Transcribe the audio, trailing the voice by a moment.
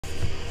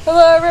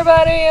Hello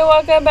everybody and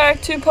welcome back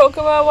to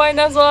Pokemon White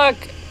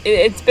Nuzlocke.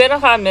 It's been a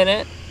hot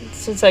minute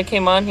since I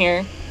came on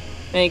here.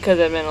 Maybe because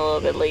I've been a little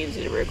bit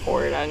lazy to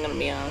record, I'm going to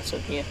be honest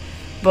with you.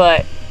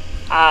 But,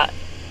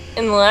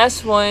 in the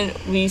last one,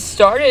 we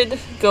started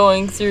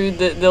going through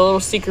the little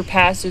secret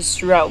passages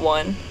throughout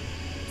 1.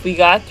 We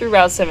got through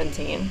Route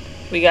 17.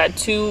 We got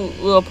 2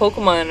 little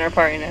Pokemon in our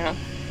party now.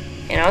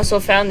 And I also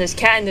found this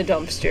cat in the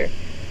dumpster.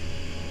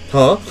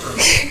 Huh?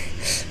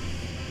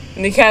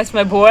 And the cat's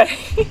my boy.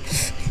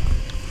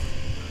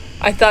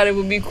 I thought it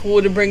would be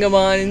cool to bring him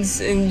on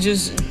and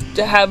just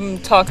to have him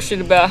talk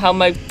shit about how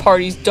my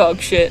party's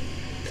dog shit.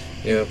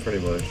 Yeah, pretty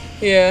much.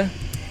 Yeah.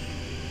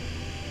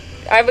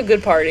 I have a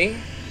good party.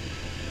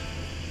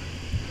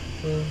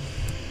 I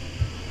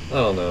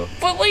don't know.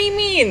 But what do you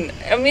mean?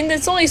 I mean,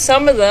 there's only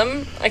some of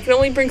them. I can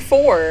only bring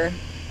 4.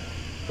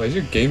 Why is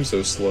your game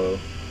so slow?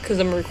 Because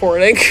I'm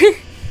recording.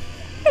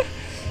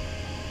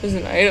 There's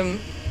an item.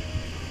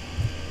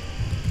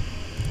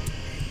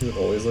 Is it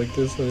always like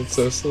this when it's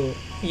so slow?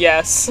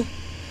 Yes.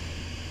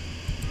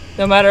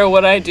 No matter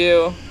what I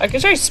do. I can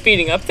try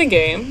speeding up the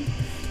game.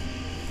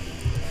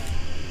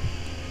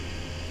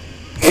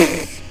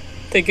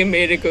 Think it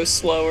made it go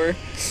slower.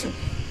 It's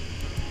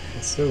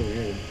so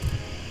weird.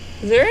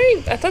 Is there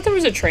any... I thought there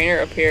was a trainer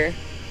up here.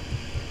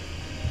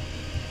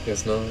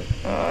 Guess not.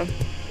 Huh.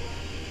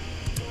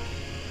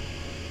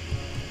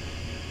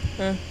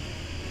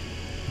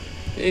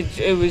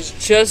 It was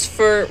just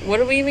for... What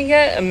did we even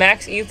get? A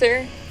max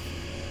ether?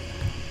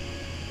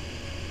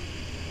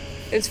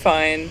 It's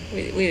fine.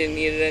 We didn't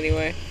need it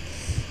anyway.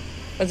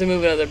 I have to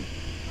move another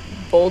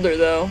boulder,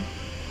 though.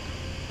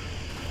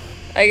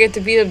 I get to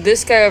beat up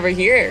this guy over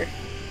here.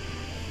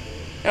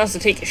 I also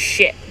take a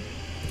shit.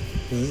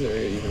 Is this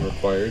area even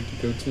required to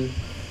go to?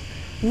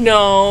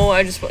 No,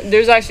 I just...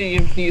 There's actually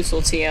useful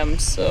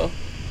TMs, so...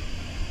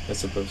 I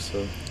suppose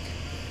so.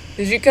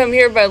 Did you come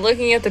here by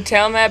looking at the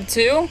town map,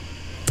 too?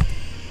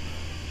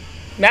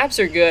 Maps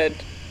are good.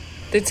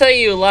 They tell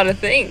you a lot of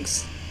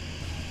things.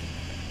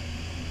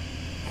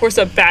 Of course,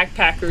 a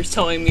backpacker's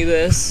telling me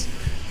this.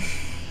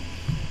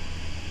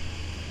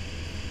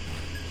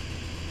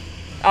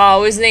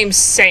 Oh, his name's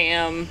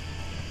Sam.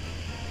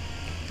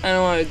 I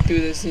don't want to do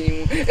this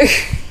anymore.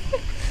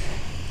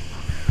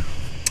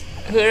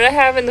 Who did I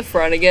have in the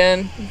front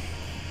again?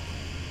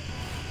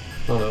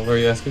 I don't know. Why are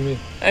you asking me?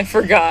 I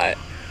forgot.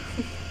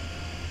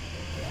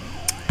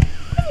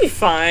 It'll be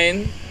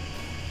fine.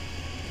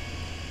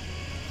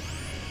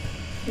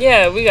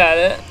 Yeah, we got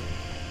it.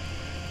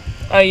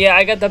 Oh yeah,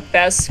 I got the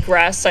best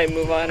grass type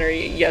move on her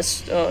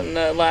on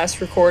the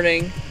last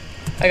recording.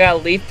 I got a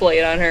leaf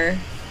blade on her.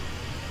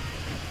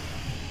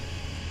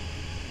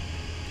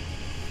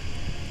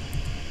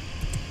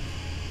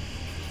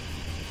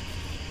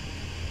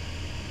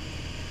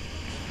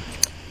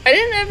 I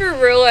didn't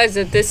ever realize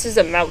that this is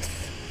a mouth.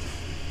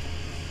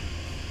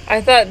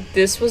 I thought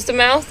this was the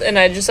mouth, and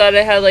I just thought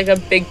it had like a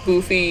big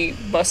boofy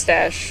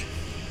mustache.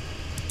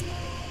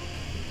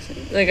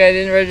 Like I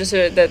didn't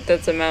register that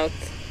that's a mouth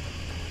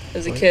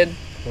as a kid.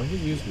 Why do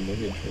you use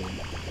Mega Train?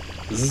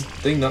 Does this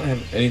thing not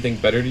have anything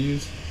better to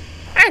use?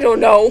 I don't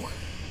know.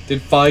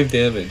 Did 5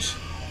 damage.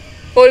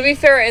 Well, to be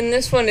fair, in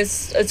this one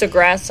it's a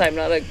grass type,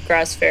 not a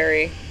grass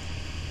fairy.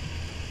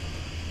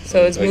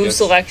 So its move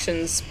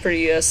selection's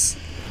pretty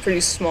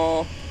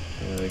small.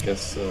 I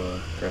guess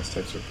grass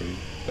types are pretty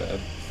bad.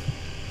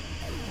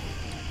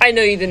 I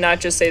know you did not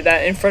just say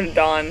that in front of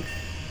Dawn.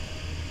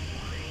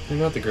 They're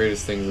not the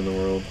greatest things in the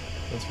world.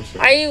 That's for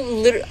sure.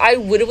 I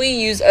literally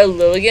use a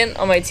Lilligant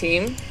on my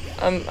team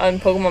on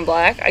Pokemon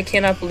Black. I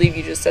cannot believe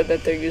you just said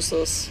that they're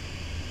useless.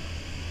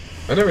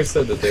 I never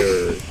said that they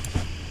were...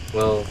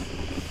 Well...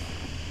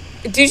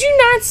 Did you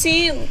not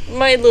see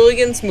my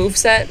Lilligant's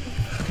moveset?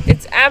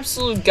 It's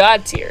absolute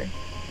god tier.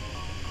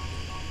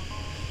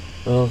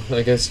 Well,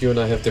 I guess you and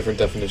I have different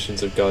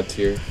definitions of god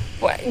tier.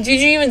 What?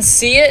 Did you even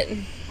see it?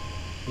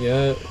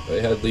 Yeah, I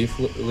had Leaf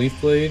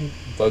Blade,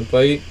 Bug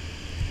Bite.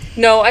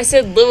 No, I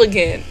said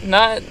Lilligant,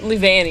 not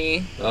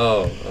Leavanny.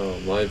 Oh,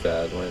 my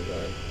bad.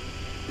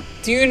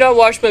 Do you not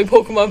watch my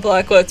Pokemon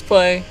Black Let's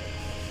Play?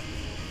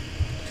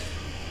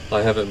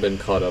 I haven't been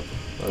caught up.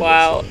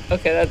 Wow.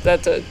 Okay,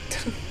 that's a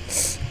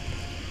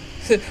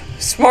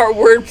smart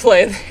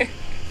wordplay there.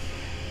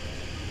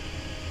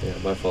 Yeah,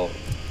 my fault.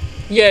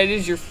 Yeah, it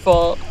is your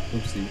fault.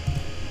 Oopsie.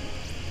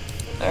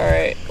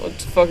 Alright,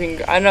 let's fucking...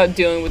 I'm not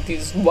dealing with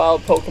these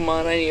wild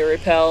Pokemon. I need to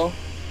repel.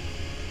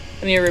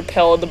 I need to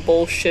repel the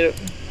bullshit.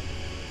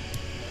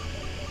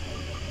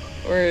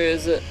 Where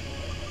is it?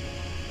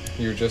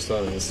 You were just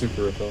on a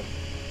super repel.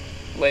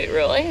 Wait,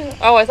 really?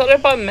 Oh, I thought I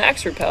bought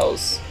max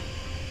repels.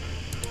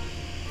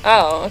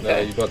 Oh, okay. No,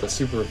 you bought the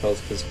super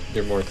repels because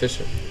they're more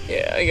efficient.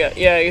 Yeah, I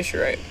guess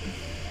you're right.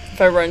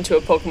 If I run into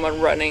a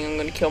Pokemon running, I'm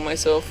gonna kill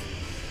myself.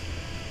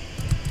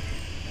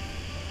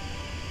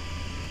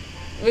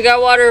 We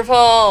got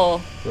Waterfall,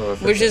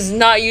 which is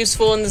not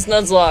useful in this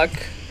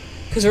Nuzlocke,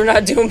 because we're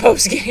not doing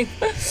post-game.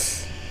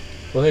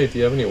 Well, hey, do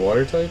you have any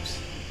water types?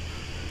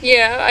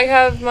 Yeah, I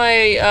have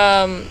my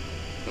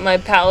my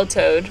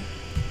Palatoad.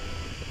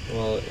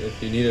 Well,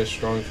 if you need a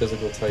strong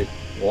physical type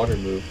water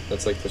move,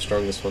 that's like the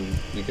strongest one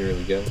you can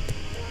really get.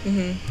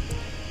 Mm-hmm.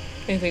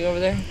 Anything over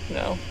there?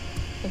 No.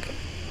 Okay.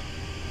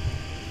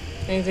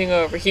 Anything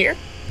over here?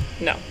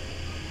 No.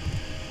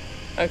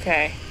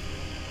 Okay.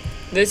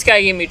 This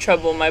guy gave me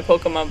trouble in my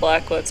Pokemon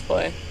Black Let's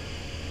Play.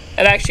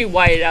 It actually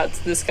whited out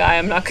to this guy,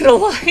 I'm not gonna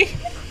lie.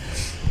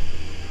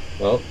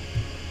 Well,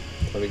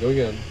 time to go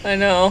again. I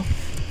know.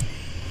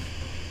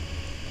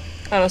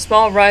 On a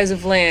small rise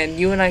of land,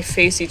 you and I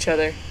face each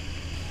other.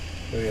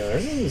 Oh yeah, I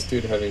remember this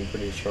dude having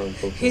pretty strong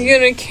Pokemon. He's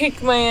gonna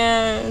kick my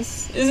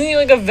ass. Isn't he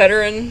like a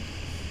veteran?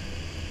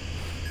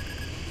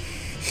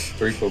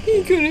 3 Pokemon.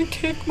 He's gonna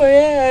kick my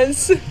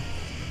ass.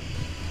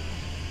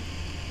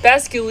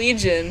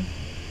 Basculegion.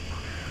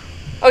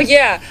 Oh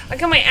yeah, I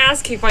got my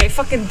ass kicked by a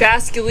fucking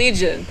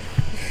Basculegion.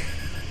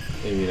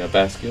 You mean a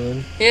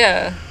Basculin?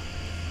 Yeah.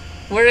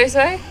 What did I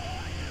say?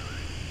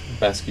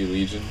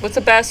 Basculegion. What's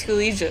a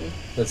Basculegion?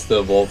 That's the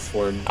evolved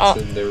form.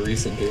 It's in their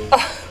recent game.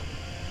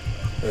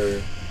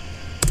 Or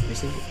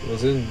was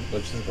it in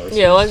Legends of Arceus?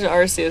 Yeah, Legend of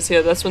Arceus,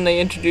 yeah, that's when they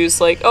introduced,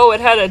 like, oh, it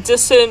had a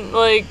distant,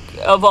 like,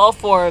 evolved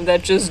form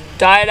that just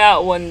died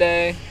out one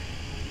day.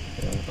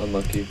 Yeah,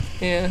 unlucky.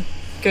 Yeah.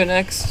 Go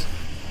next.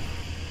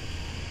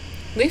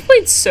 Leaf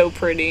Blade's so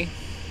pretty.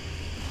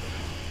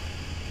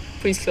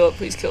 Please kill it,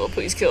 please kill it,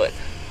 please kill it.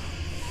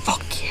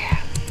 Fuck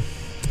yeah.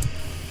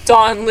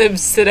 Dawn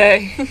lives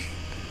today.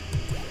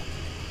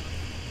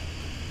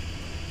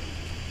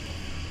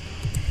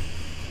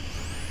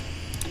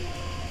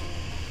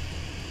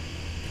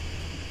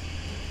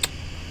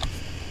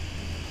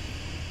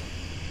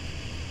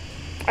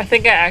 I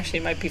think I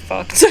actually might be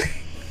fucked.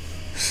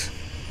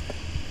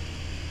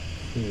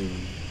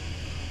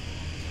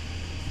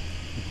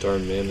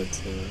 Darn man,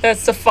 it's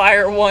That's the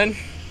fire one.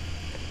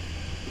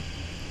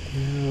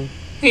 Yeah.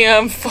 Yeah,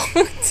 I'm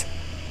fucked.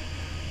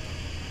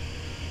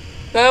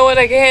 The only one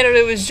I can handle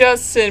it was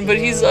Justin, but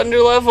he's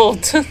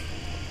underleveled. Well,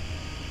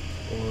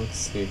 let's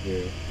see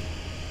here.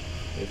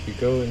 If you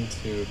go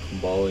into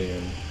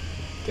Cobalion,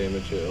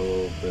 damage it a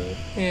little bit.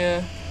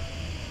 Yeah.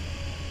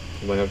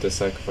 You might have to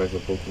sacrifice a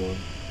Pokemon.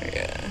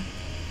 Yeah.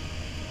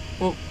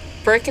 Well,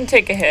 Brick can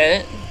take a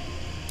hit.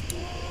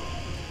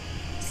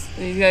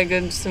 He's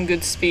got some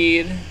good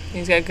speed.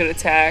 He's got good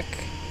attack.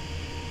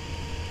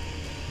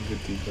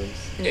 Good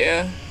defense.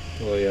 Yeah.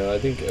 Well, yeah, I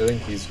think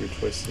he's your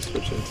choice to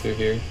switch into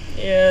here.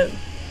 Yeah.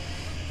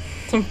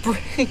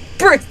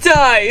 Brick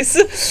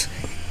dies.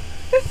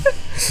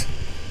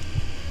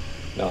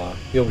 Nah,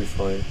 he'll be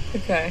fine.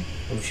 Okay.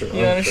 I'm sure.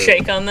 You want to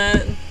shake on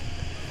that?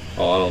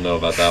 Oh, I don't know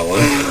about that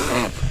one.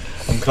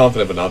 I'm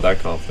confident, but not that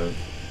confident.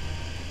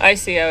 I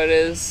see how it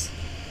is.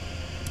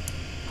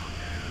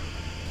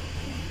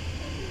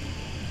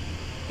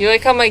 You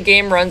like how my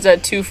game runs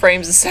at 2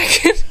 frames a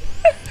second?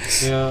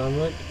 Yeah, I'm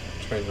like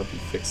trying to help you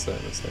fix that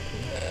in a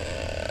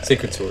second.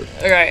 Sacred Sword.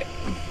 Alright.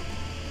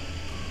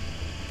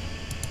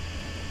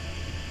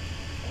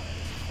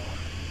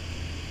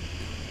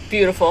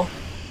 Beautiful.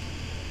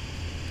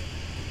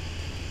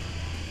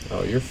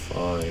 Oh, you're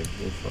fine.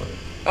 You're fine.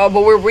 Oh,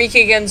 but we're weak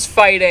against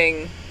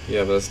fighting.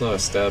 Yeah, but it's not a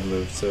stab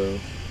move, so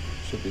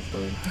should be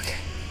fine. Okay.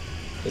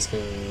 It's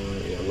gonna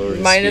lower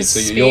his Minus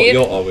speed, so speed?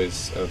 you'll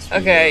always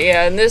outspeed. Okay,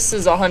 yeah, and this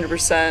is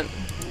 100%.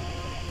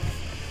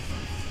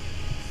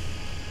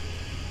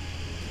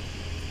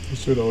 You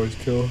should always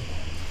kill.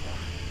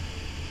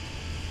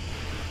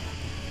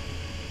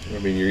 I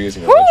mean, you're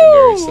using a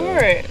legendary, so.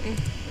 Alright.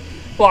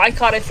 Well, I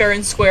caught it fair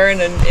and square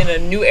in a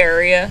new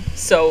area,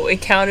 so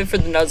it counted for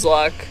the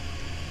Nuzlocke.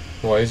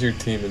 Why is your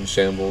team in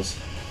shambles?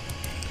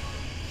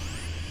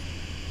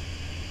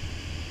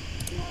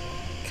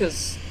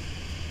 Because,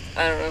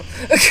 I don't know.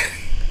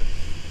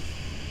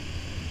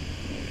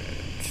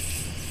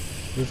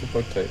 Who's a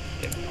bug type?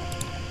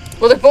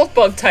 Well, they're both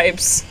bug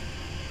types.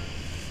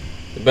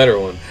 The better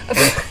one.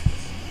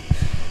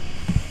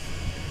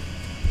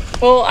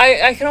 Well,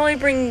 I can only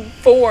bring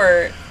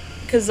 4,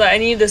 because I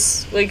need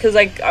this, because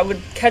I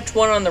would catch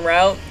one on the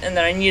route, and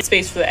then I need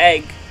space for the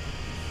egg.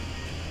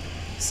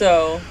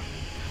 So.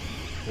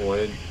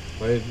 Why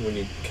when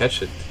you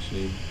catch it, did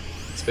you need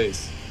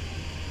space?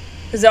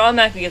 Because it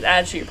automatically gets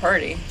added to your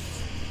party.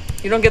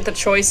 You don't get the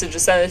choice to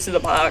just send it to the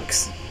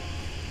box.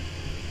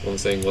 Well, I'm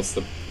saying, what's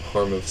the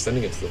harm of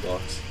sending it to the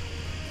box?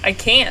 I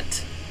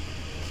can't.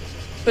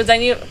 Because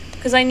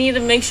I need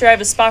to make sure I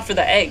have a spot for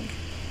the egg.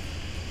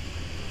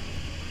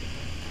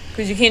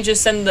 Because you can't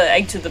just send the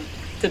egg to the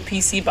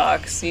PC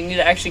box. You need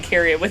to actually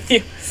carry it with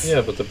you.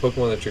 Yeah, but the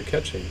Pokemon that you're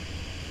catching,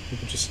 you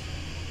can just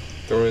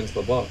throw it into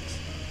the box.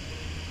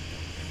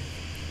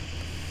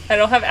 I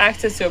don't have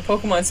access to a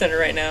Pokemon Center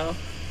right now.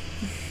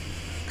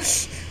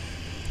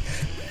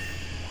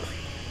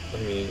 I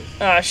mean...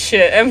 Ah,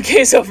 shit.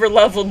 MK's over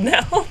leveled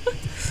now.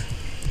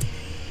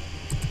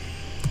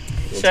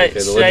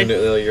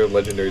 Your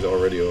legendary's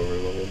already over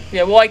leveled.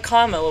 Yeah, well, I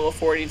caught him at level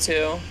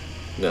 42.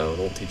 No,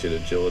 don't teach it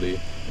agility.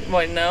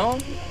 What, no?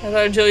 I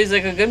thought agility's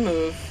like a good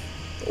move.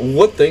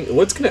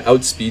 What's gonna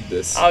outspeed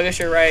this? Oh, I guess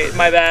you're right.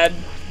 My bad.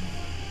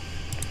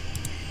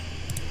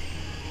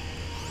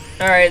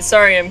 Alright,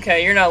 sorry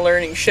MK, you're not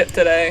learning shit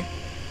today.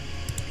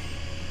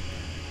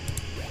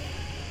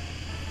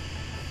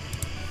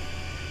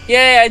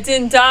 Yay, I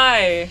didn't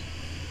die!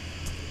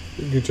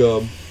 Good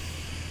job.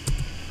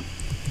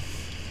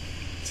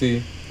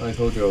 See, I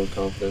told you I was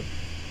confident.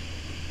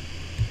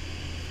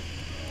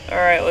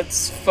 Alright,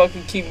 let's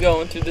fucking keep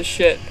going through this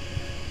shit.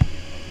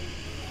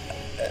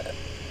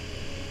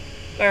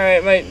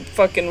 Alright, my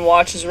fucking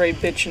watch is right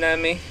bitching at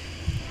me.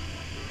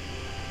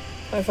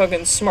 My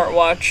fucking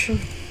smartwatch.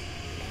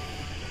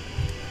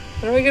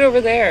 How do I get over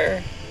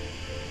there?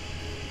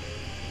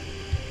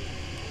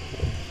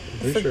 I'm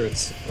pretty sure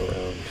it's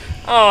around.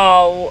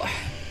 Oh,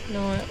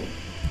 no,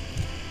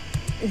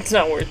 it's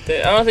not worth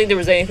it. I don't think there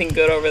was anything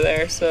good over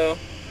there, so.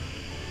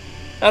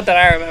 Not that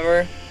I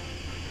remember.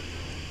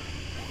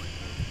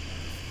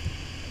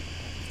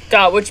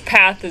 God, which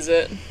path is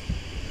it?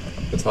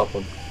 The top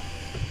one.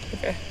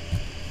 Okay.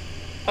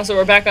 Also,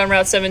 we're back on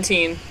Route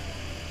 17.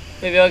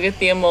 Maybe I'll get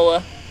the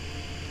Amola.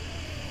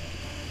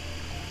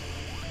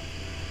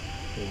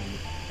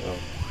 Oh.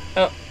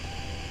 Oh.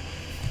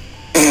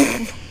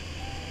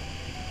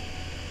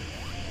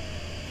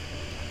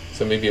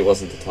 So maybe it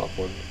wasn't the top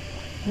one.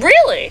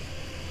 Really?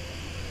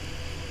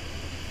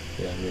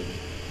 Yeah, maybe.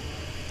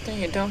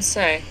 Dang it, don't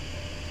say.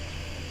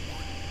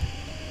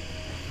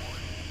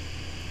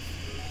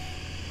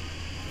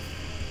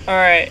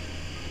 Alright.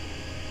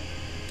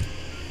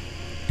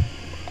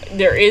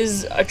 There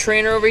is a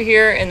trainer over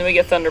here, and then we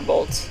get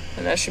Thunderbolts.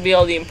 And that should be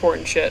all the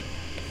important shit.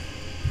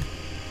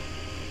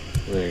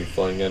 Are you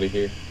flying out of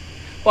here?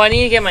 Well, I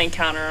need to get my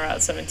encounter on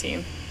Route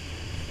 17.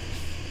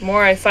 The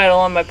more I fight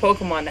along my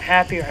Pokemon, the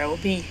happier I will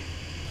be.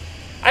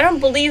 I don't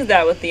believe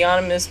that with the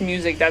ominous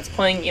music that's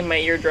playing in my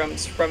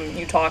eardrums from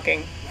you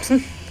talking.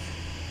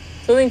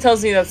 Something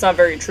tells me that's not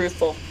very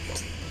truthful.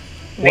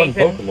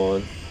 Nathan. One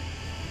Pokemon.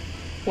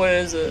 What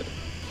is it?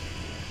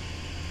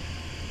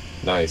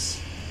 Nice.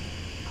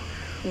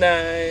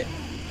 Nah.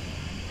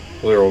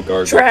 Literal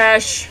garbage.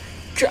 Trash.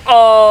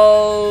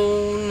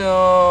 Oh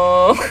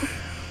no.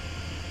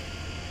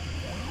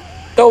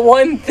 The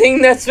one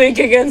thing that's weak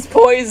against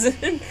poison.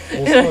 Well,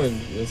 it's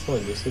fine. It's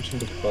fine. Just switch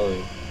into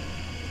Crawling.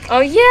 Oh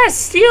yeah,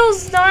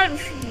 Steel's not.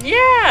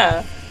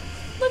 Yeah.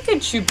 Look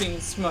at you being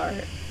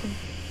smart.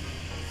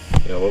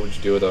 Yeah, what would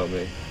you do without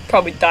me?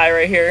 Probably die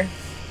right here.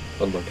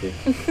 Unlucky.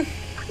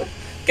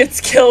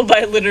 Gets killed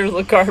by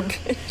literal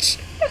garbage.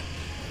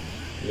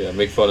 Yeah,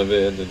 make fun of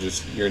it and then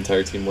just your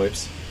entire team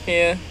wipes.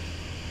 Yeah.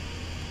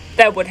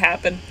 That would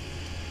happen.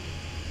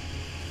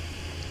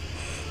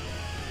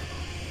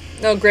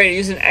 Oh great,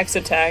 use an X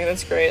attack.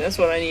 That's great. That's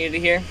what I needed to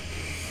hear.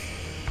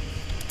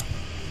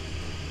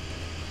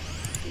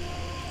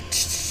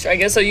 I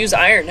guess I'll use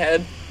Iron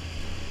Head.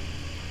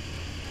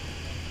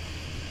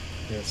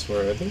 Yeah, I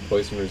swear, I think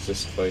Poison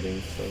resist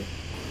fighting, so...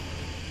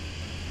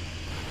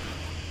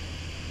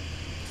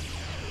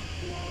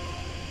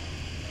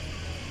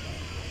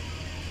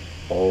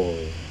 Oh,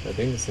 I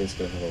think this thing's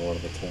gonna have a lot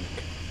of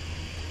attack.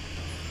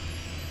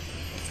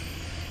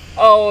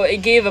 Oh, it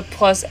gave a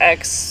plus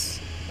X.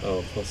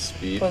 Oh, plus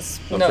speed?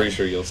 I'm no. pretty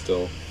sure you'll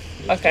still...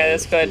 Okay,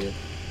 that's good.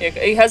 Yeah,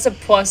 it has a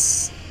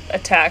plus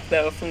attack,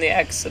 though, from the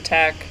X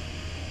attack.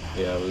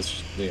 Yeah, it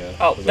was... Yeah.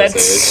 Oh, that's...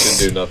 It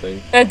should do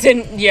nothing. That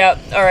didn't... Yeah,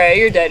 alright,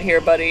 you're dead here,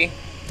 buddy.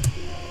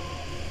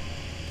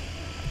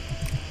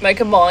 My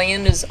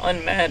Kamalian is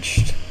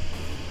unmatched.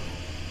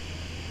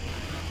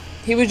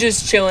 He was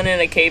just chilling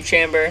in a cave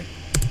chamber.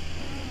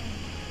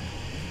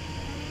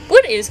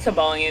 What is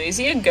Kabalion? Is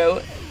he a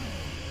goat?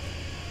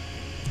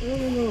 I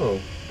don't know.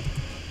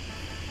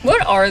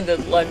 What are the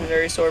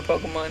legendary sword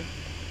Pokemon?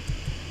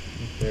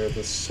 They're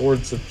the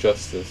Swords of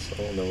Justice.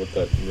 I don't know what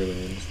that really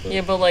means. But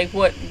Yeah, but like,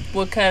 what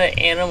kind of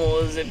animal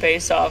is it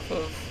based off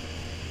of?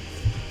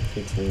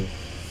 It's me.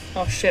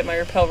 Oh shit, my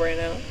repel ran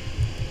out.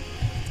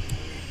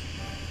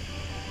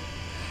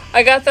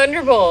 I got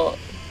Thunderbolt!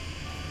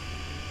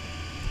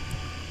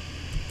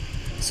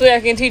 So yeah,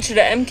 I can teach you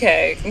to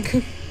MK.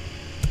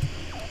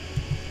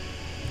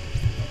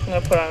 I'm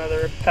gonna put on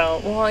another repel.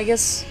 Well, I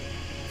guess...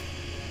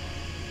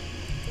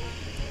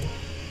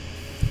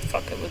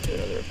 Fuck it, we'll do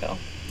another repel.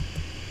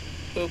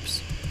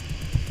 Oops.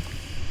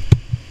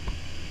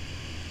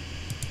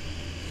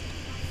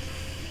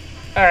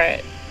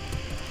 Alright.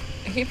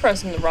 I keep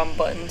pressing the wrong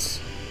buttons.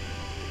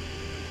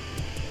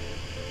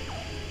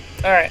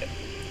 Alright.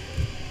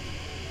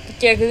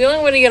 Yeah, because the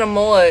only way to get a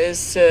Mola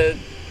is to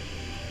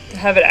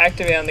have it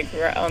activate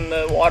on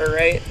the water,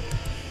 right?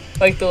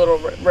 Like the little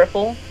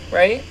ripple,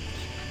 right?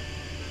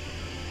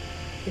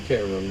 I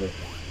can't remember.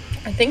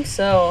 I think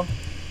so.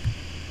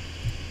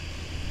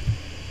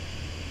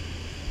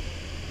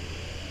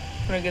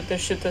 I'm gonna get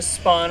this shit to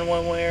spawn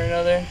one way or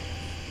another.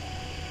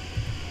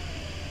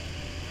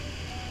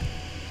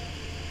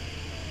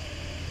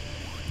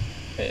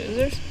 Wait, is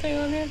there something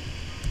on here?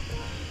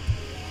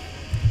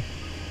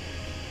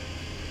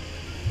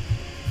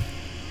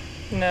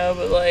 No,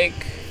 but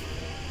like,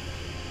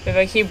 if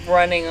I keep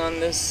running on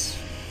this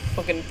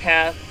fucking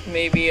path,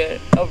 maybe a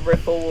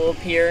ripple will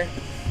appear.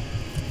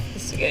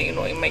 This is getting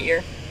annoying in my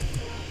ear.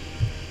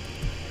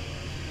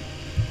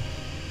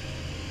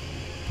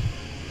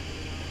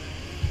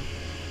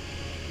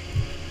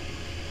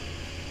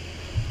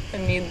 I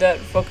need that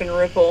fucking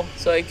ripple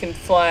so I can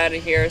fly out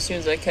of here as soon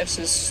as I catch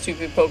this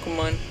stupid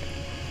Pokemon.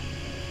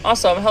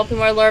 Also, I'm helping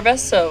my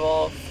Larvesta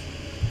evolve.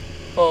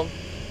 Well,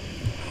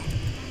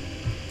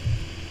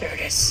 there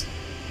it is.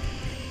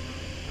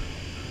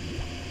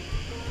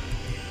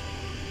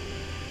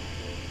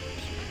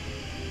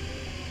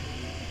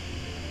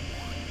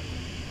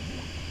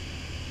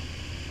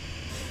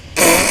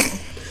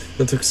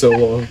 That took so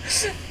long.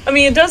 I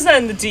mean, it does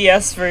that in the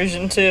DS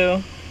version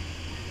too.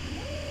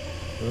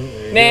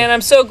 Oh, Man,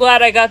 I'm so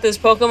glad I got this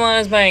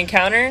Pokemon as my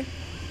encounter.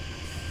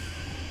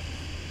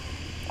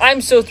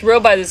 I'm so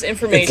thrilled by this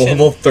information. It's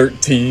level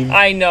 13.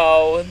 I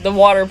know. The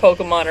water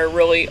Pokemon are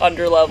really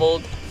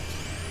underleveled.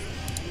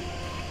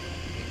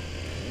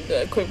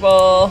 Quick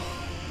ball.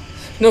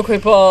 No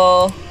quick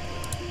ball.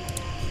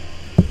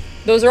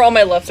 Those are all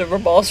my leftover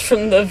balls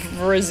from the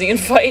Virizion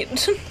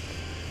fight.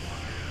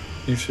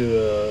 You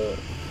should,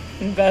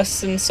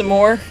 Invest in some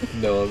more.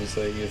 No, I'm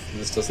saying if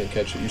this doesn't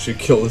catch it, you should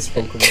kill this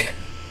Pokemon.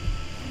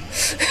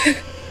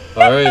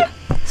 Alright,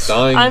 it's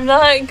dying. I'm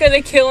not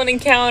gonna kill an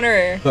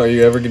encounter. Are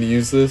you ever gonna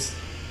use this?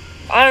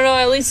 I don't know,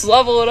 at least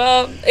level it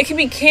up. It can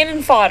be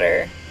cannon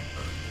fodder.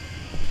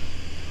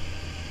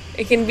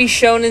 It can be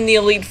shown in the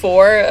Elite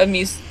Four of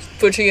me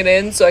pushing it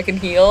in so I can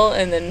heal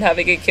and then have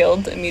it get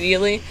killed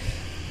immediately.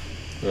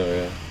 Oh,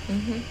 yeah.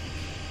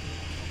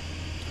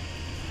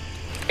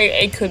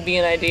 It could be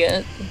an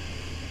idea.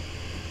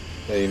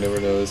 Yeah, you never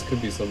know. This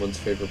could be someone's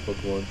favorite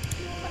Pokemon.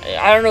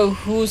 I don't know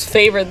whose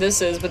favorite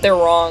this is, but they're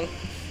wrong.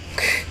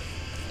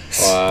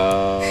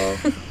 Wow.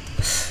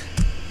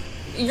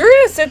 You're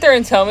gonna sit there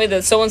and tell me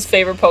that someone's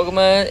favorite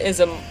Pokemon is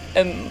a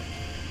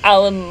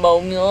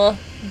Alamomula?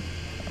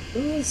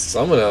 There's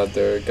someone out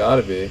there,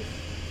 gotta be.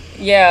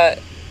 Yeah.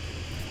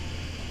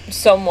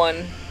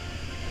 Someone.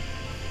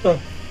 Huh.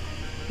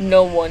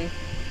 No one.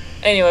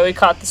 Anyway, we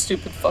caught the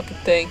stupid fucking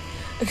thing.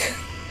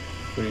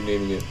 What are you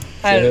naming it?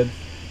 I don't-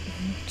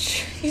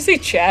 Shithead? You say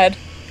Chad?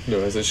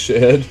 No, I said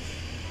shithead.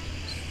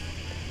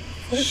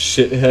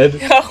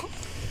 Shithead? No.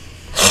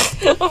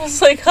 I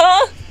was like,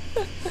 huh?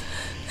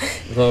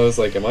 I was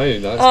like, am I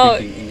not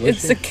speaking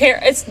English?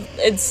 It's the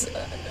it's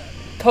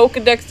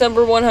Pokedex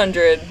number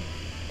 100.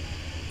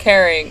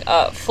 Carrying.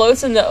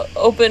 Floats in the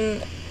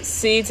open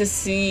sea to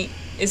see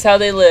is how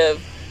they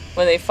live.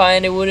 When they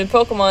find a wounded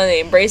Pokemon, they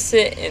embrace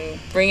it and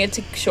bring it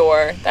to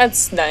shore.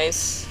 That's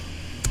nice.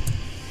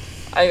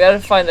 I gotta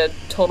find a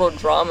total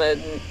drama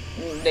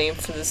name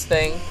for this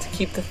thing to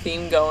keep the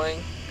theme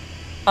going.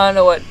 I don't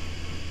know what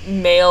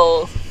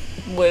male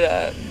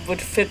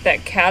would fit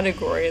that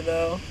category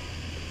though.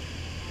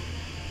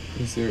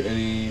 Is there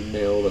any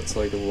male that's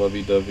like a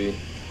lovey-dovey?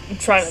 I'm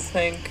trying to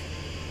think.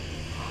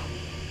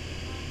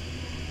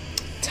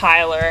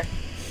 Tyler.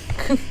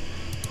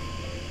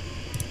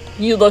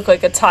 You look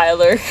like a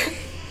Tyler.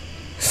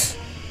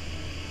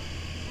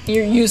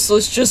 You're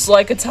useless just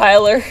like a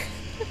Tyler.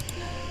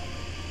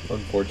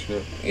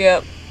 Unfortunate.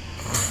 Yep.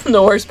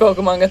 The worst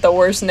Pokemon got the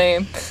worst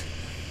name.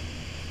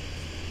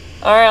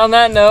 Alright, on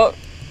that note.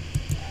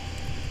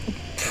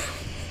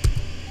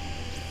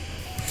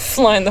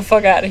 Flying the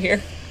fuck out of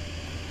here.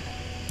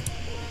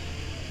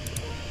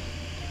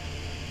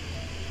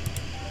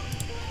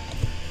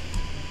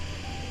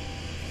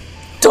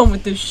 Done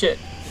with this shit.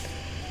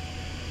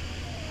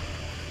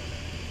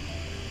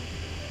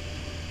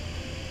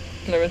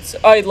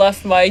 I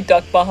left my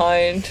duck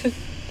behind.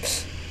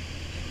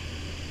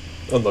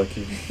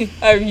 Unlucky.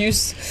 I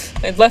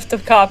left a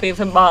copy of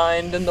him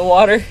behind in the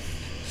water.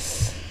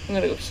 I'm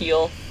gonna go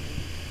heal.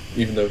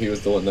 Even though he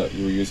was the one that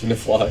you were using to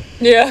fly.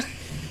 Yeah.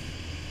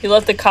 He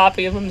left a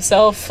copy of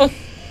himself. Yeah,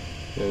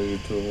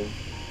 there's two of them.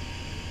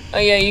 Oh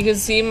yeah, you can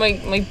see my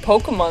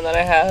Pokemon that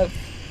I have.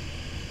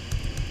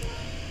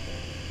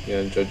 Yeah,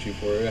 and judge you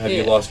for it. Have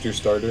Yeah. you lost your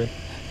starter?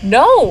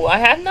 No, I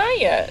have not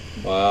yet.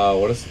 Wow,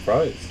 what a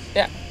surprise.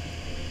 Yeah.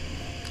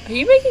 Are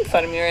you making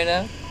fun of me right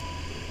now?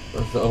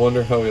 I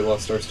wonder how we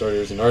lost our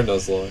starters in our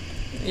Nuzlocke.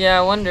 Yeah,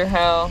 I wonder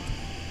how.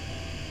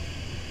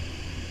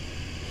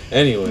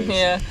 Anyways.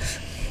 Yeah.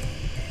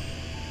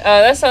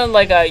 That sounded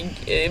like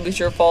it was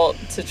your fault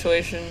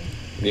situation.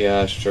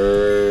 Yeah,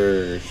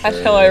 sure.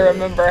 That's how I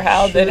remember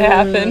how that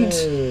happened.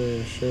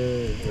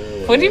 Sure.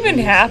 What even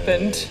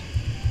happened?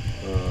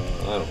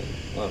 I don't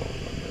remember.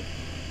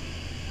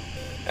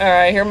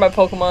 Alright, here are my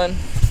Pokemon.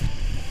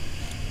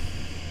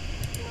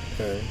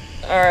 Okay.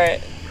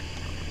 Alright.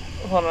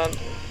 Hold on.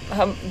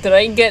 Did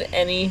I get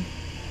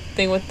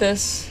anything with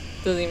this?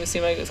 Doesn't even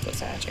seem like it's close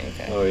to hatching.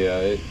 Okay. Oh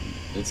yeah,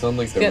 it's on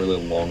like the really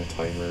long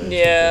timer.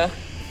 Yeah.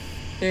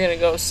 You're gonna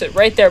go sit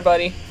right there,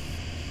 buddy.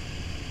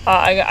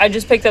 I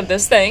just picked up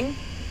this thing.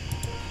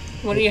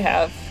 What do you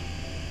have?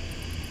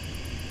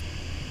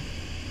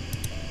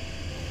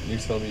 You're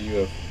telling me you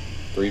have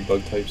 3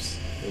 bug types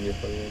in your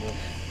party right now?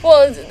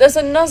 Well, that's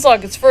a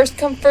Nuzlocke. It's first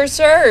come, first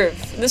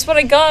serve. This is what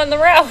I got on the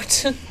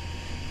route.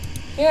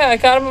 Yeah, I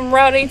got him on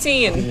Route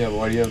 18. Yeah, but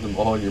why do you have them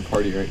all in your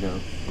party right now?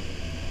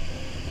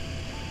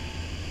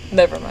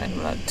 Never mind,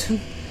 I'm not.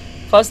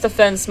 Plus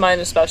defense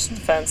minus special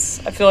defense.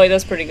 I feel like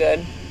that's pretty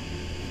good.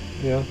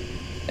 Yeah.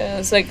 Yeah,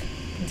 it's like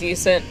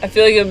decent. I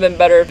feel like it would have been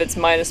better if it's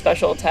minus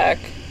special attack.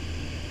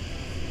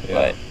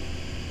 Yeah.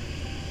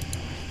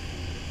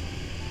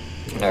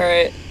 But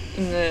alright.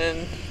 And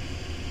then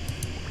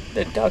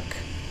the duck.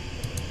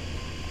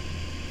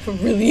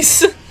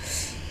 Release.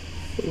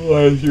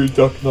 Why is your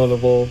duck not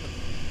evolved?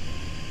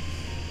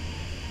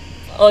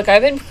 Look,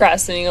 I've been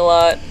procrastinating a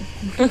lot.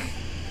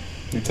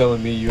 You're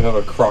telling me you have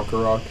a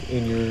Crocorock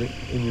in your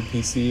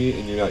PC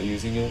and you're not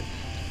using it?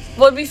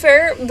 Well, to be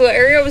fair, the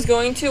area I was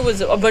going to was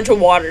a bunch of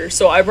water,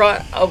 so I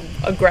brought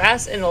a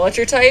grass and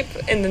electric type,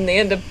 and then they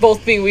end up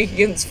both being weak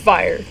against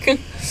fire. But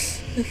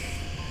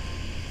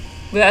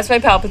that's my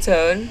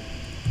Palpitoad.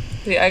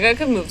 See, I got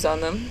good moves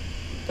on them.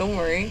 Don't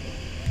worry.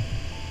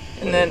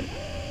 And then...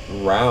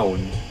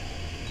 Round.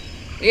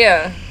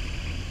 Yeah.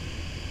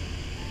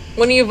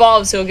 When he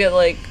evolves, he'll get,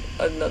 like,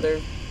 another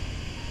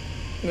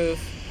move.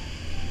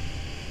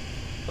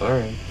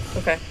 Alright.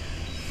 Okay.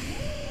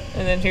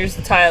 And then here's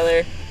the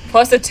Tyler.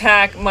 Plus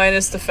attack,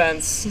 minus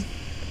defense.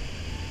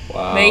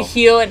 Wow. May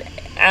heal and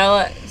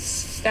ally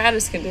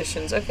status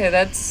conditions. Okay,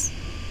 that'd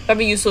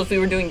be useful if we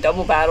were doing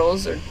double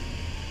battles or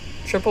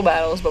triple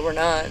battles, but we're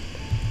not.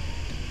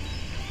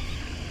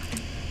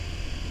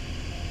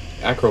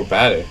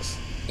 Acrobatics.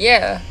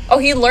 Yeah. Oh,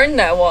 he learned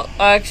that. Well,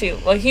 actually,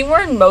 like he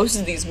learned most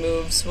of these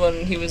moves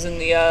when he was in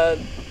the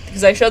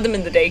because I showed them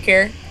in the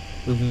daycare.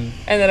 Mm-hmm.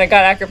 And then I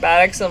got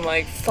acrobatics. I'm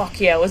like, fuck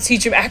yeah, let's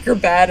teach him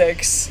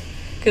acrobatics.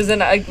 Because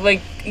then,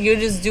 you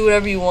just do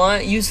whatever you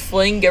want. Use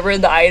fling, get rid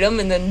of the item,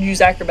 and then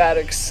use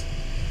acrobatics.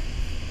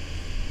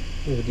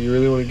 Yeah, do you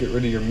really want to get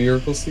rid of your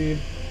miracle seed?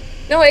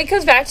 No, it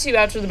comes back to you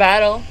after the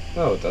battle.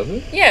 Oh, does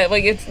it? Yeah,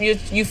 like, if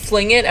you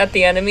fling it at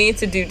the enemy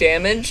to do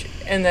damage,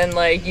 and then,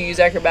 like, you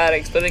use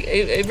acrobatics, but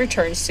it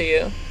returns to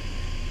you.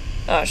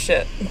 Oh,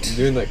 shit.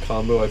 Doing that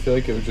combo, I feel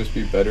like it would just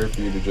be better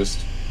for you to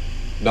just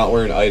not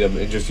wear an item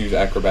and just use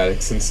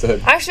acrobatics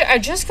instead. Actually, I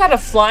just got a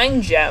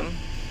flying gem.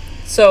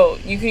 So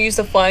you can use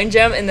the flying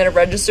gem and then it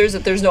registers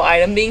that there's no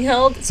item being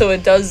held. So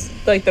it does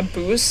like the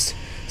boost.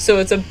 So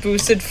it's a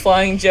boosted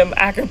flying gem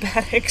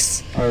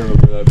acrobatics. I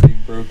remember that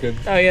being broken.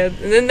 Oh yeah,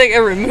 and then they get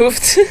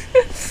removed.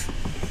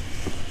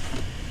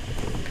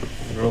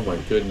 Oh my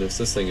goodness,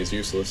 this thing is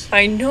useless.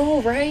 I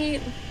know, right?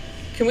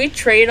 Can we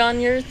trade on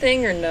your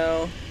thing or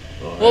no?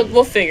 Oh,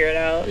 We'll figure it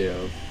out. Yeah.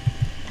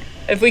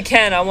 If we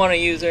can, I want to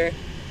use her.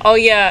 Oh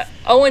yeah,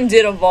 Owen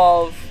did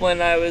evolve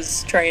when I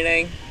was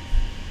training.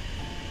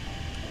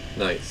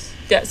 Nice.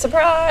 Yeah,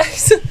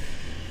 surprise!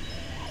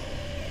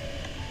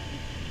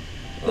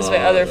 This is my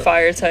other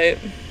fire type.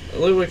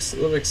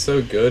 Ludwig's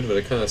so good, but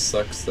it kind of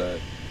sucks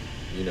that,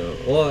 you know...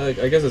 Well,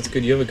 I guess it's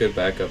good. You have a good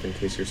backup in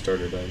case your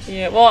starter dies.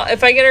 Yeah, well,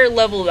 if I get her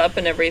leveled up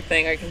and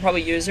everything, I can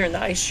probably use her in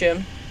the ice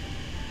gym.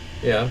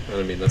 Yeah, and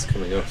I mean, that's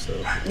coming up, so...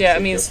 Yeah, I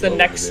mean, it's the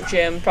next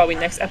gym, probably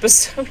next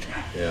episode.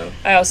 Yeah.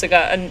 I also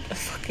got a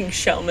fucking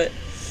Shelmet.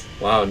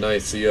 Wow,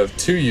 nice. So you have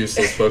 2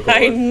 useless Pokemon.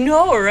 I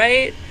know,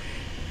 right?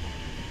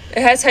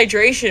 It has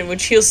hydration,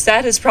 which heals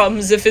status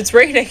problems if it's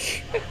raining.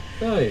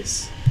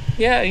 Nice.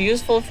 Yeah,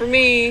 useful for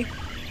me.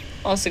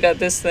 Also got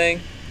this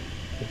thing.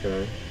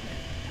 Okay.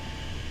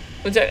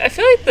 Which I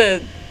feel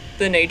like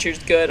the nature's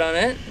good on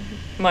it.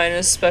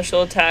 Minus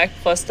special attack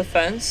plus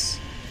defense.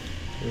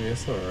 I mean,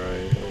 it's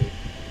alright.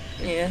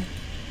 Yeah.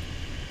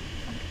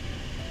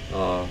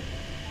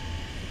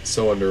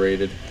 So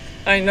underrated.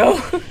 I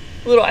know.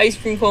 Little ice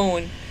cream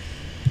cone.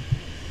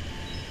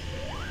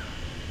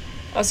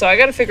 Also, I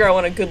gotta figure out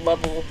what a good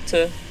level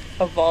to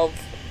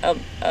evolve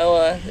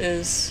Ella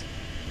is.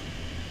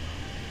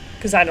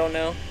 Because I don't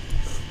know.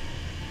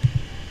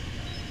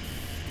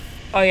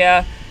 Oh,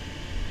 yeah.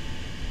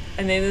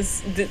 I mean,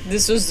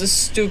 this was the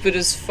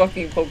stupidest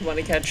fucking Pokemon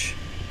to catch.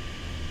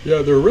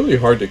 Yeah, they're really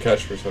hard to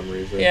catch for some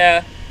reason.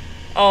 Yeah.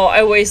 Oh,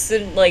 I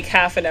wasted like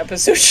half an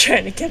episode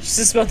trying to catch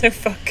this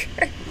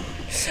motherfucker.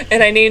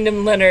 And I named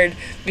him Leonard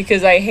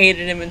because I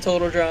hated him in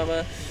Total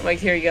Drama. I'm like,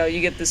 here you go,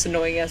 you get this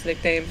annoying ass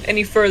nickname.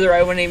 Any further,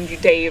 I would have named you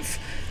Dave.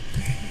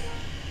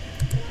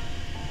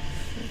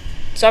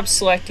 Stop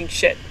selecting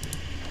shit.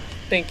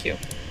 Thank you.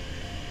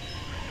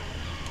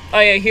 Oh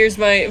yeah, here's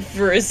my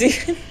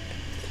Virizion.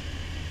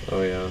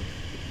 Oh yeah.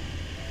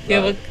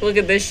 Yeah, look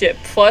at this shit.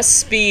 Plus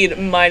speed,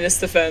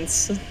 minus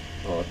defense.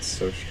 Oh, it's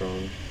so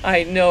strong.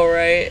 I know,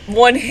 right?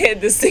 One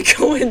hit, this thing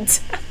going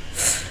down.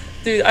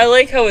 Dude, I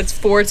like how it's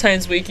 4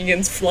 times weak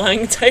against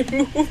flying type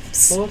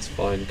moves. Well, that's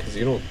fine because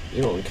you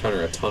don't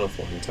encounter a ton of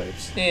flying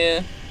types.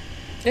 Yeah.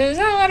 There's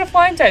not a lot of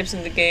flying types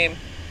in the game.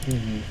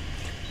 Mm-hmm.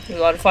 There's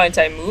a lot of flying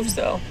type moves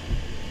though.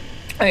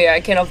 Oh yeah,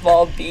 I can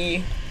evolve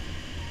B.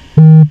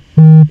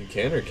 You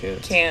can or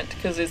can't? Can't,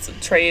 because it's a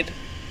trade.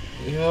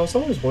 Yeah, I was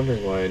always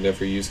wondering why I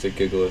never used a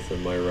Gigalith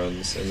in my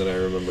runs, and then I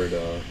remembered,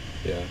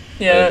 yeah.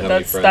 Yeah,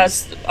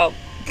 that's, oh.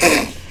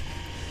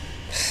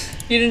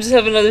 You didn't just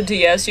have another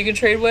DS you could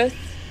trade with?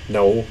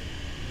 No.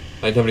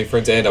 I didn't have any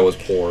friends and I was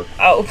poor.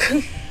 Oh.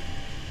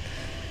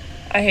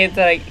 I hate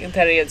that he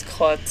gets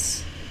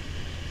Klutz.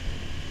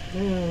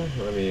 Yeah,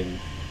 I mean...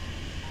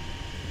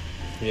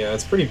 Yeah,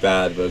 it's pretty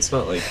bad, but it's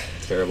not, like,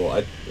 terrible.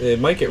 It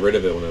might get rid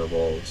of it when it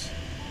evolves.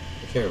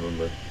 I can't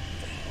remember. No,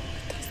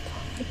 it does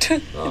not.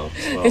 Oh,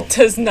 well. It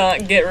does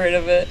not get rid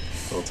of it.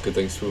 Well, it's a good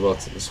thing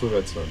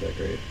Swoovette's not that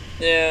great.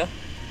 Yeah.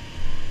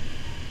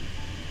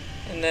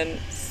 And then,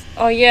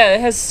 oh yeah,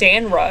 it has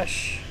Sand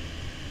Rush.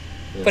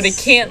 But it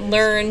can't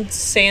learn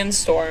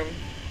Sandstorm.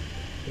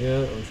 Yeah,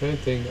 I'm trying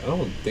to think. I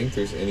don't think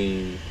there's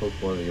any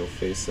Pokemon that you'll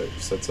face that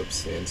sets up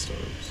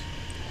Sandstorms.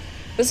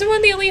 Doesn't one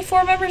of the Elite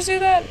Four members do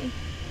that?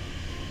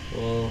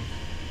 Well,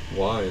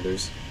 why?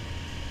 There's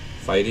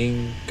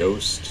Fighting,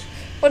 Ghost.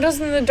 Well,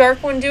 doesn't the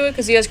Dark one do it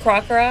because he has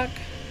Krokorok?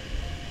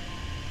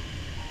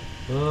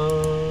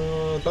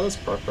 I thought it was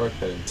Krokorok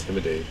had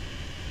Intimidate.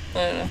 I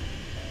don't know.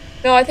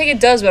 No, I think it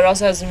does, but it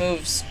also has the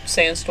moves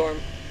Sandstorm.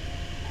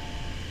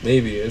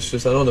 Maybe. It's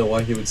just, I don't know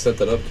why he would set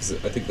that up, because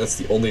I think that's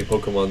the only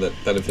Pokemon that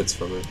benefits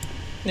from it.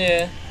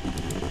 Yeah.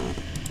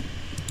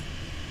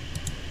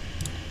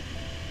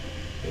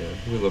 Yeah,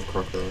 we love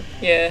Krokorok.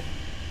 Yeah.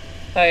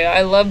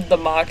 I love the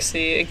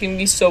Moxie. It can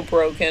be so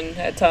broken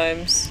at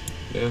times.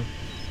 Yeah.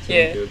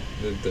 Yeah. Good.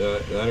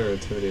 That or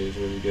Intimidate is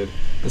really good.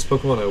 This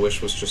Pokemon I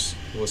wish was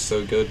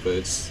so good, but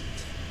it's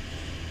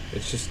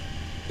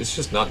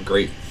just not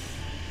great.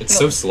 It's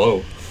so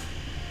slow.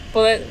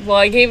 Well,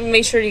 I gave him,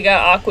 make sure he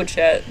got Aqua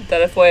Jet.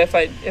 That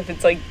if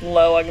it's like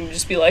low, I can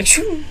just be like,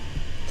 shoo.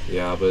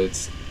 Yeah,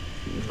 but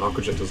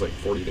Aqua Jet does like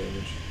 40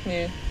 damage.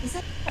 Yeah.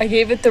 I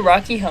gave it the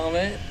Rocky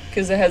Helmet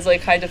because it has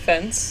like high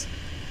defense.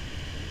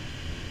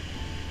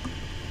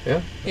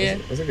 Yeah.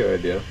 That's a good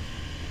idea.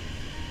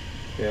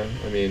 Yeah,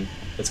 I mean,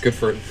 it's good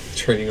for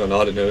training on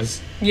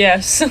Audino's.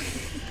 Yes.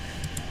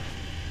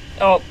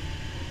 Oh.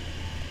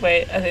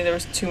 Wait, I think there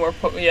was two more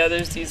yeah,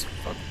 there's these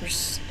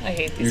fuckers. I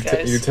hate these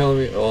guys. You're telling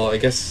me, well, I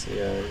guess,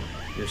 yeah,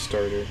 your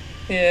starter.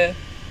 Yeah.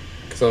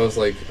 Because I was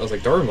like,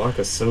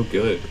 Darumaka's so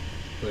good.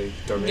 Like,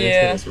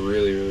 Darmanitan is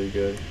really, really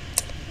good.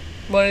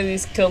 One of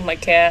these killed my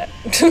cat.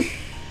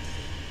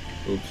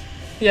 Oops.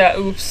 Yeah,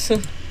 oops.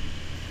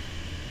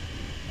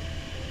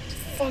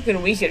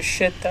 Fucking weak as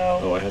shit, though.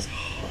 Oh, it has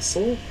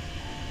Hustle?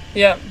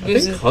 Yeah. I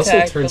think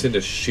Hustle turns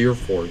into Sheer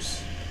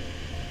Force.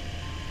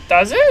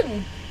 Does it?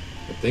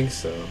 I think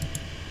so.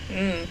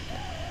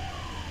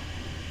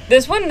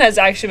 This one has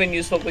actually been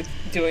useful with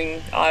doing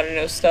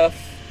Audino stuff.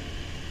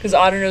 Because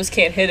Audinos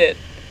can't hit it.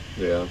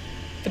 Yeah.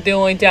 But the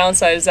only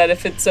downside is that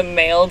if it's a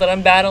male that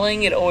I'm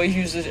battling, it always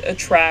uses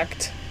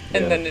Attract.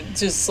 And then it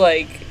just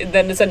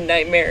then it's a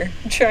nightmare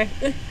trying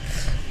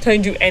to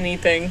do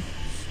anything.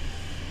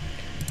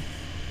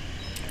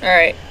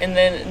 Alright, and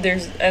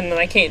then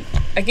I can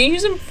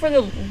use him for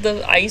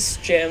the ice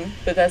gym,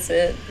 but that's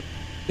it.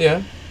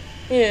 Yeah.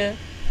 Yeah.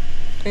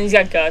 And he's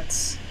got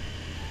guts.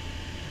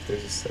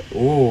 There's a set.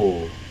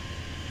 Ooh.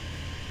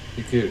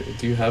 Do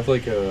you have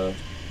like a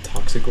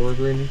Toxic Orb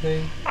or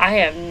anything? I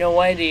have no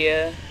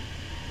idea.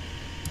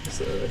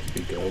 So that could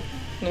be good.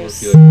 Or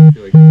if you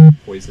like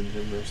poison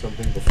him or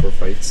something before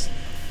fights.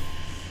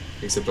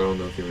 Except I don't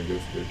know if you would do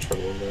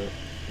trouble with that.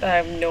 I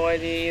have no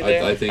idea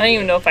either. I think, I don't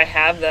even know if I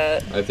have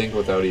that. I think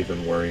without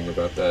even worrying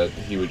about that,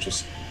 he would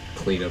just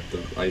clean up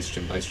the ice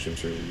gym. Ice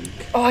gym's really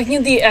weak. Oh, I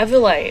can get the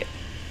Evolite.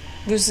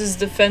 Boosts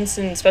defense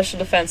and special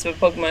defense, but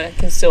Pokemon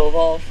can still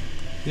evolve.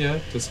 Yeah,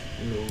 just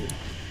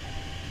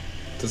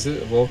does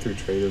it evolve through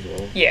trade as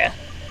well? Yeah.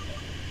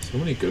 So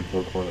many good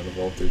Pokemon that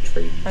evolve through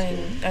trade.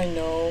 I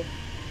know.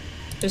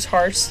 There's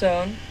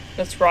Hearthstone.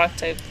 That's rock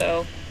type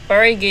though. I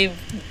already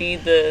gave B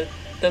the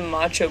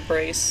Macho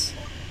Brace.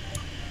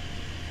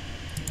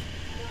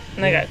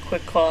 And I got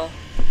Quick Claw.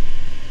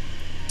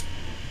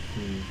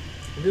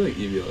 I feel like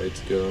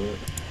Eviolite's good on it.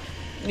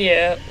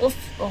 Yeah,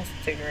 I'll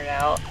figure it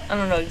out. I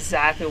don't know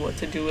exactly what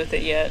to do with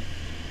it yet.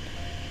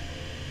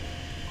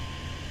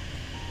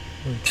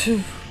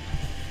 I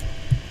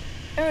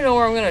don't know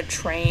where I'm gonna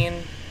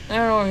train. I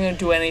don't know where I'm gonna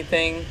do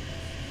anything.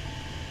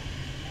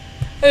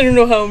 I don't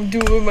know how I'm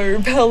doing my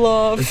repel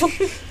off.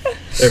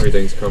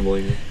 Everything's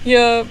crumbling.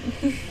 Yep.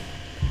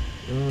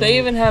 They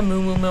even have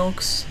Moo Moo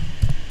Milks.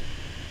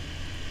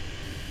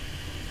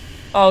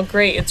 Oh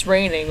great, it's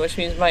raining, which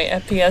means my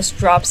FPS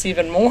drops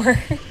even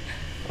more.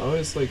 I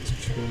always like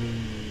to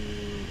train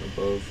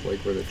above like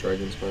where the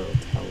Dragon Spiral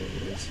Tower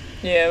is.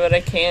 Yeah, but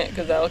I can't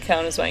because that'll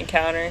count as my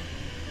encounter.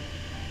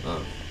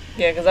 Oh.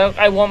 Yeah, because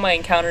I want my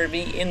encounter to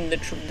be in the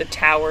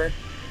tower.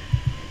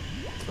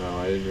 Oh,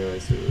 I didn't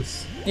realize it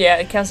was... Yeah,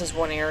 it counts as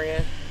one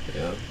area.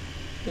 Yeah.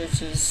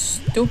 Which is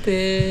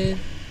stupid.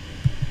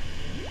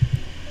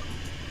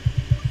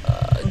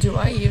 Do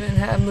I even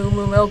have Moo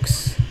Moo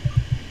Milks?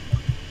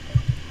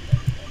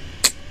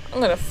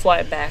 I'm gonna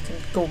fly back and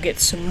go get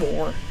some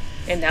more.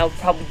 And I'll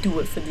probably do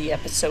it for the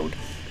episode.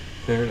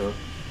 Fair enough.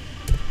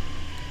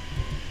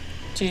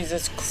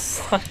 Jesus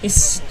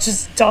Christ,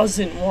 just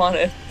doesn't want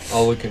it.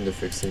 I'll look into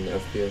fixing the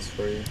FPS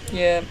for you.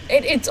 Yeah,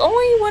 it's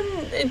only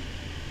when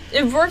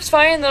it works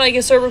fine that I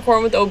can start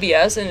recording with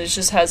OBS and it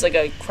just has like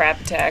a crap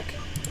attack.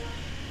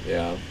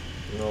 Yeah,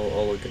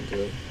 I'll look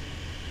into it.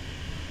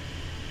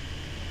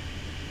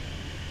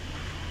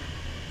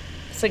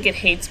 It's like it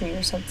hates me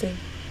or something.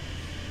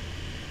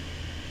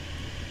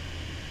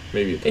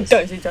 Maybe it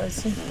does. It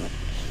does.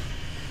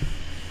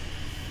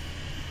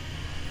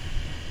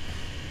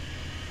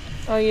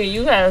 Oh yeah,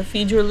 you gotta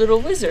feed your little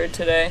wizard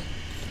today.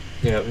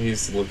 Yeah,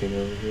 he's looking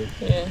over here.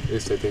 Yeah. At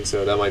least I think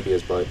so. That might be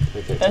his butt.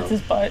 I can't tell. That's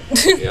his butt.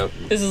 Yep.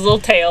 This is his little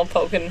tail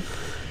poking.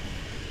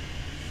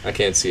 I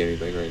can't see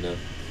anything right now.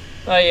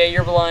 Oh yeah,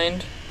 you're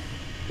blind.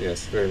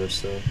 Yes, very much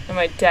so. And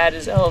my dad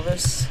is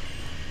Elvis.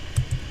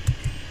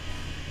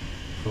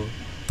 Huh?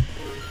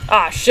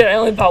 Ah shit, I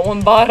only bought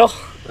one bottle.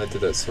 I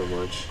did that so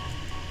much.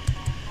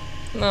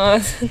 No,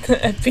 the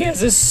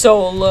FPS is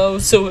so low,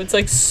 so it's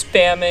like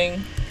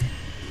spamming.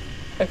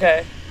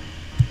 Okay.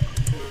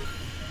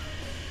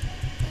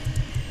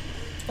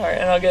 Alright,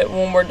 and I'll get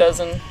one more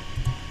dozen.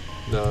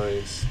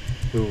 Nice.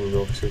 Moo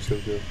milks are so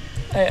good.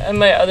 In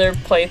my other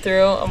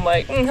playthrough, I'm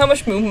like, how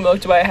much moo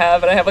milk do I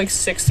have? And I have like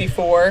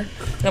 64.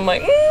 And I'm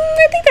like,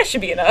 I think that should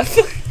be enough.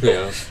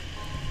 Yeah.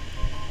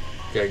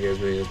 Gotta get as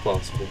many as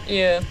possible.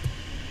 Yeah.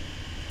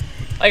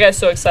 I got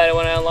so excited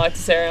when I unlocked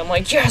this area. I'm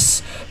like,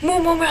 yes!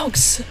 Moo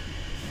milks!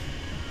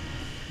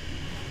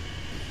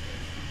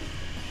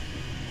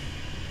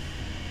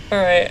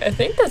 Alright, I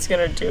think that's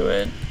gonna do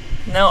it.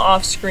 Now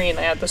off screen,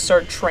 I have to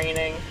start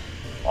training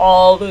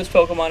all those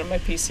Pokemon on my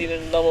PC to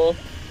level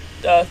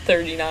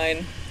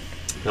 39.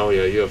 Oh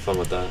yeah, you have fun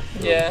with that.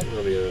 Yeah.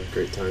 That'll be a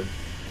great time.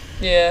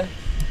 Yeah.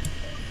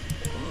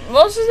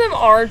 Most of them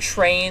are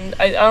trained.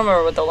 I don't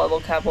remember what the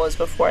level cap was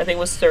before. I think it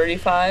was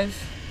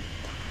 35.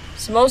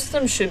 So most of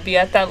them should be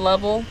at that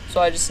level. So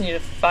I just need to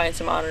find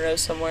some Honoros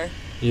somewhere.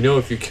 You know,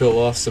 if you kill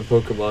off some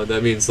Pokemon,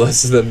 that means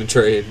less of them to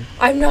train.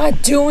 I'm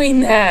not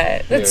doing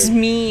that. That's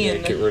mean.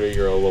 Yeah, get rid of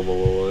your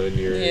Alomomola and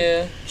your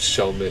yeah.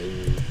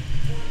 Shelmet.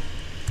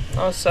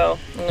 Also,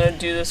 I'm gonna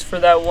do this for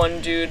that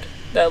one dude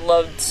that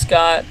loved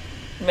Scott.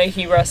 May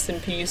he rest in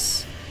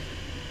peace.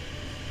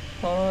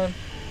 Hold on.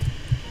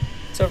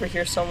 It's over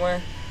here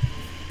somewhere.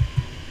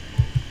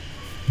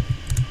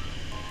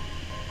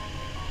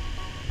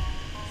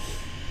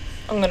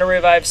 I'm gonna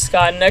revive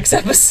Scott next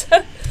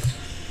episode.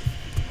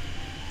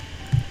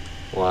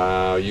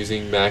 Wow,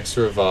 using max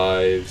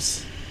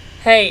revives.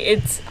 Hey,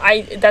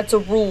 that's a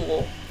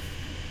rule.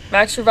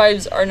 Max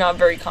revives are not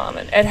very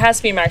common. It has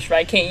to be a max revive.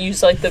 I can't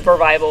use like the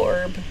revival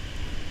herb.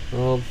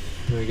 Well,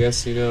 I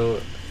guess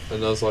a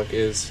Nuzlocke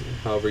is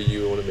however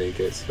you want to make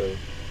it, so.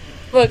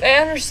 Look, I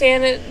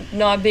understand it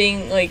not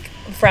being like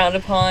frowned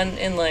upon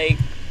in like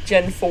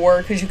Gen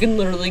 4 because you can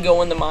literally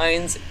go in the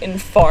mines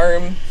and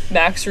farm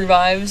max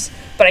revives,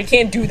 but I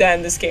can't do that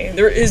in this game.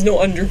 There is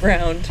no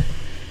underground.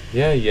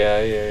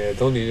 Yeah.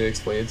 Don't need to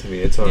explain it to me.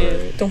 It's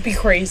alright. Don't be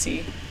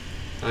crazy.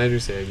 I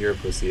understand. You're a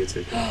pussy. It's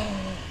okay.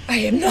 I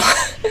am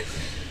not.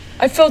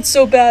 I felt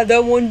so bad.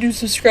 That one dude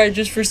subscribed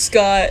just for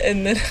Scott,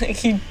 and then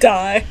he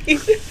died.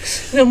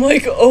 And I'm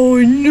like, oh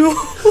no.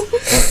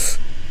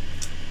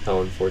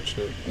 How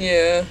unfortunate.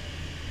 Yeah.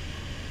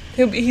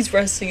 He's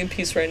resting in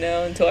peace right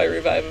now until I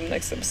revive him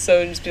next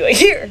episode and just be like,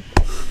 here.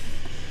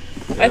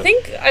 Yeah.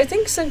 I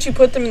think since you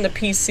put them in the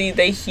PC,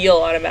 they heal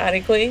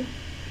automatically.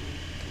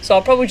 So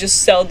I'll probably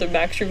just sell the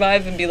max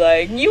revive and be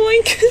like,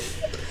 yoink.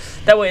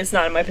 That way it's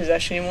not in my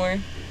possession anymore.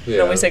 Yeah.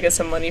 And at least I get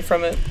some money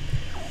from it.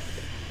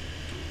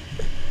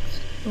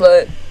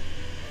 But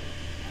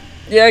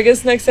yeah, I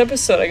guess next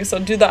episode,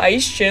 I'll do the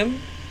ice gym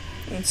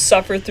and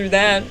suffer through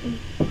that.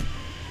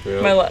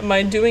 Yeah.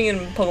 My doing in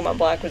Pokemon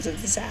Black was a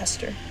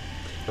disaster.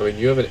 I mean,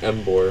 you have an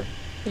Emboar.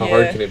 How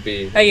hard can it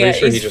be? I'm pretty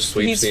sure he just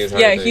sweeps the entire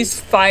thing. Yeah, he's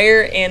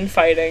fire and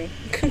fighting.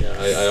 Yeah,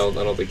 I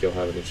don't think you'll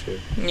have an issue.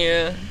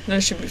 Yeah,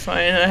 that should be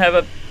fine. I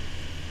have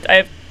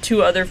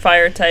 2 other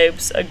fire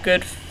types, a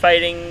good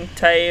fighting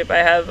type. I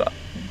have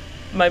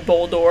my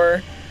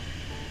Boldor,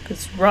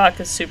 because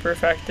Rock is super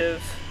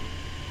effective.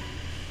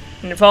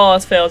 And if all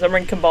else fails, I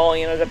bring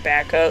Cambalion as a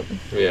backup.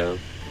 Yeah.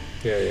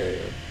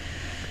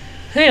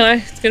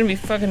 Anyway, it's gonna be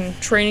fucking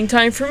training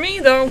time for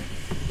me, though.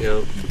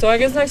 Yeah. So I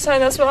guess next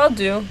time that's what I'll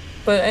do.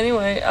 But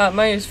anyway,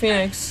 my name is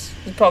Phoenix.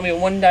 It's probably a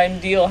one-time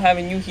deal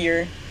having you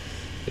here.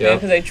 Yeah.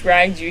 Because I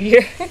dragged you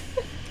here.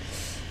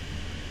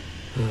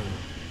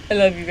 I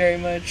love you very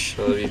much.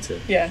 I love you too.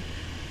 Yeah.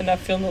 I'm not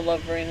feeling the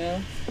love right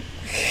now.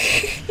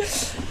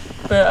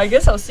 But I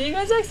guess I'll see you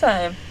guys next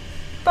time.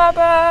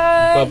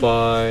 Bye-bye.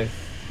 Bye-bye.